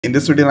In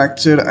this video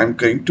lecture, I'm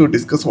going to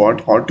discuss how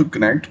to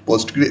connect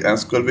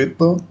Postgresql with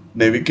the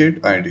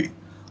Navicat ID.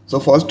 So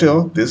first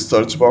here, this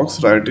search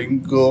box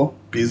writing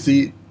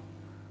PC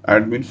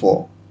admin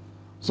 4.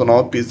 So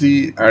now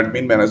PC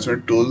admin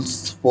management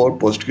tools for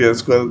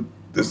Postgresql,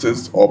 this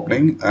is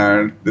opening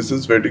and this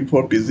is waiting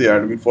for PC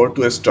admin 4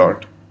 to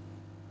start.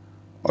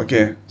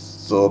 Okay,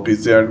 so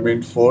PC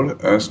admin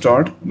 4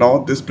 start. Now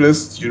this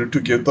place you need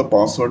to give the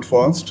password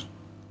first.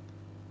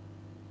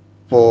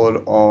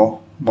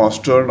 For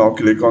master, now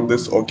click on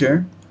this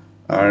OK,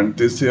 and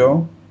this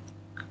here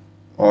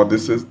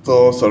this is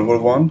the server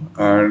one,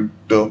 and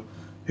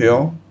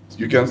here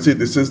you can see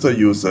this is the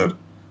user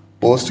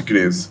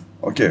Postgres.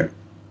 Okay,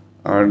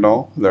 and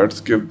now let's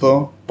give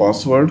the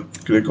password,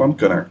 click on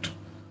connect.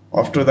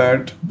 After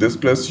that, this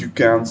place you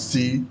can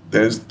see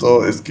there is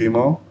the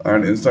schema,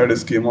 and inside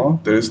schema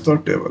there is the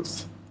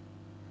tables.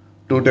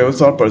 Two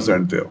tables are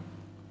present there.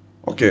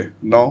 Okay,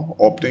 now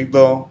opening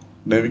the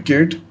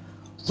Navigate.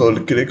 So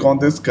click on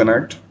this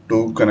connect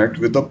to connect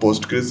with the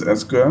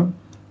PostgreSQL,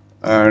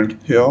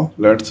 and here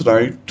let's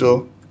write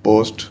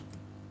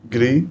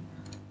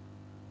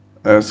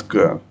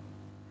PostgreSQL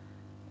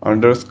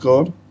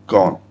underscore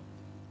con,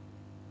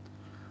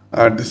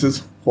 and this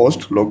is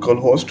host,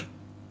 localhost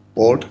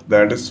port,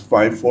 that is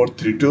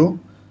 5432,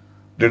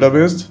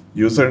 database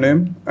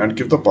username, and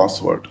give the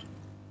password.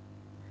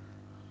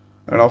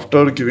 And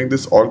after giving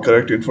this all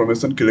correct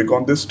information, click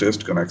on this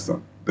test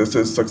connection. This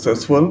is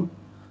successful,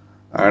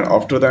 and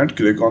after that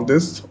click on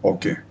this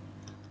OK.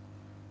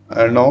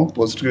 And now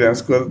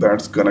PostgreSQL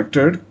that's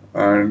connected,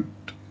 and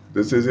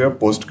this is your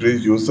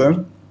Postgres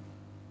user,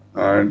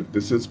 and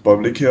this is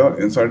public here.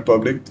 Inside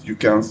public you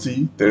can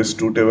see there's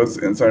two tables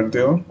inside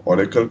there,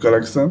 Oracle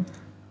collection.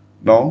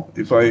 Now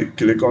if I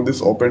click on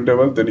this open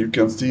table, then you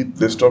can see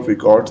list of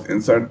records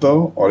inside the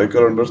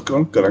Oracle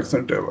underscore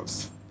collection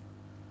tables.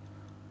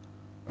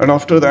 And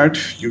after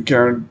that you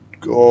can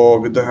go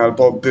with the help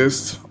of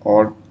this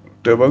or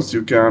tables,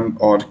 you can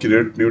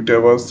create new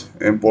tables,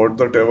 import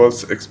the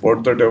tables,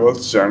 export the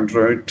tables,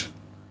 generate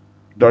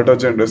data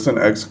generation,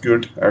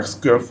 execute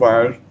SQL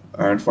file,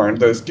 and find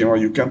the schema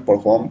you can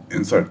perform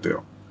inside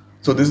there.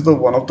 So this is the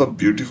one of the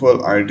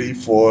beautiful ID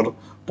for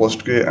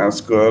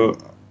PostgreSQL.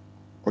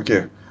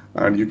 Okay,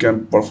 and you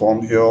can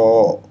perform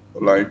here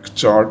like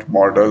chart,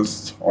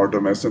 models,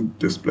 automation,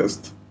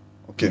 displays.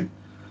 Okay,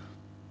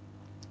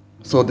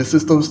 so this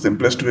is the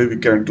simplest way we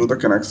can do the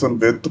connection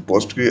with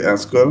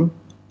PostgreSQL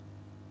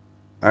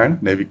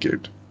and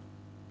Navicat.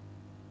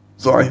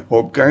 So I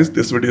hope guys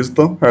this video is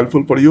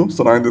helpful for you.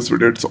 So now in this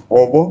video it's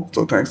over.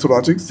 So thanks for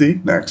watching. See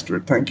you next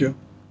video. Thank you.